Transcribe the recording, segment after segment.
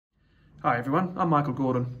Hi everyone, I'm Michael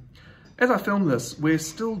Gordon. As I film this, we're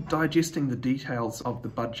still digesting the details of the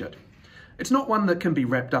budget. It's not one that can be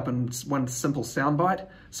wrapped up in one simple soundbite,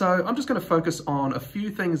 so I'm just going to focus on a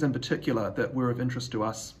few things in particular that were of interest to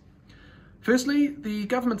us. Firstly, the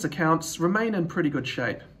government's accounts remain in pretty good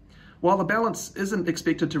shape. While the balance isn't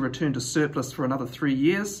expected to return to surplus for another 3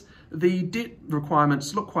 years, the debt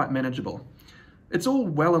requirements look quite manageable. It's all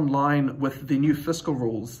well in line with the new fiscal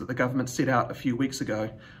rules that the government set out a few weeks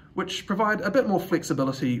ago, which provide a bit more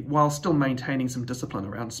flexibility while still maintaining some discipline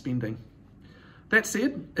around spending. That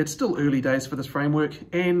said, it's still early days for this framework,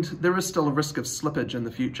 and there is still a risk of slippage in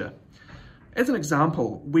the future. As an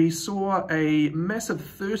example, we saw a massive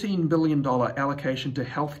 $13 billion allocation to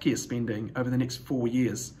healthcare spending over the next 4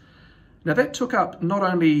 years. Now that took up not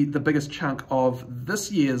only the biggest chunk of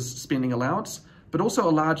this year's spending allowance, but also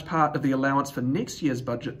a large part of the allowance for next year's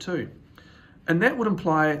budget too. And that would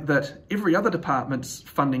imply that every other department's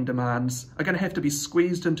funding demands are going to have to be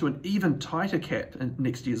squeezed into an even tighter cap in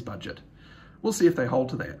next year's budget. We'll see if they hold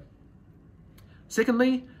to that.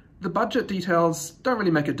 Secondly, the budget details don't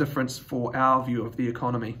really make a difference for our view of the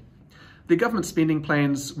economy. The government spending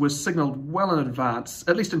plans were signalled well in advance,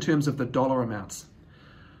 at least in terms of the dollar amounts.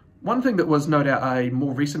 One thing that was no doubt a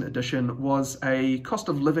more recent addition was a cost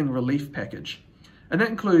of living relief package. And that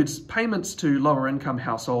includes payments to lower income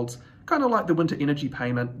households, kind of like the winter energy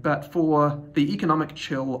payment, but for the economic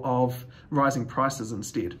chill of rising prices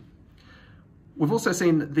instead. We've also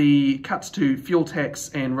seen the cuts to fuel tax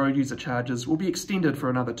and road user charges will be extended for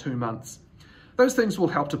another 2 months. Those things will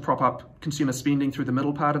help to prop up consumer spending through the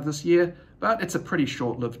middle part of this year, but it's a pretty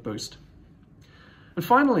short-lived boost. And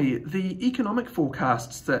finally, the economic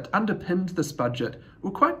forecasts that underpinned this budget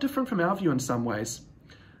were quite different from our view in some ways.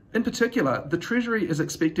 In particular, the Treasury is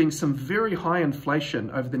expecting some very high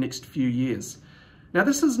inflation over the next few years. Now,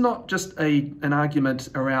 this is not just an argument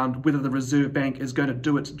around whether the Reserve Bank is going to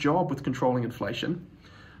do its job with controlling inflation.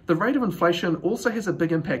 The rate of inflation also has a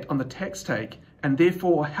big impact on the tax take, and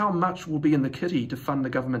therefore how much will be in the kitty to fund the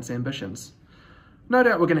government's ambitions. No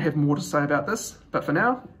doubt we're going to have more to say about this, but for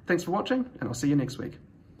now, thanks for watching, and I'll see you next week.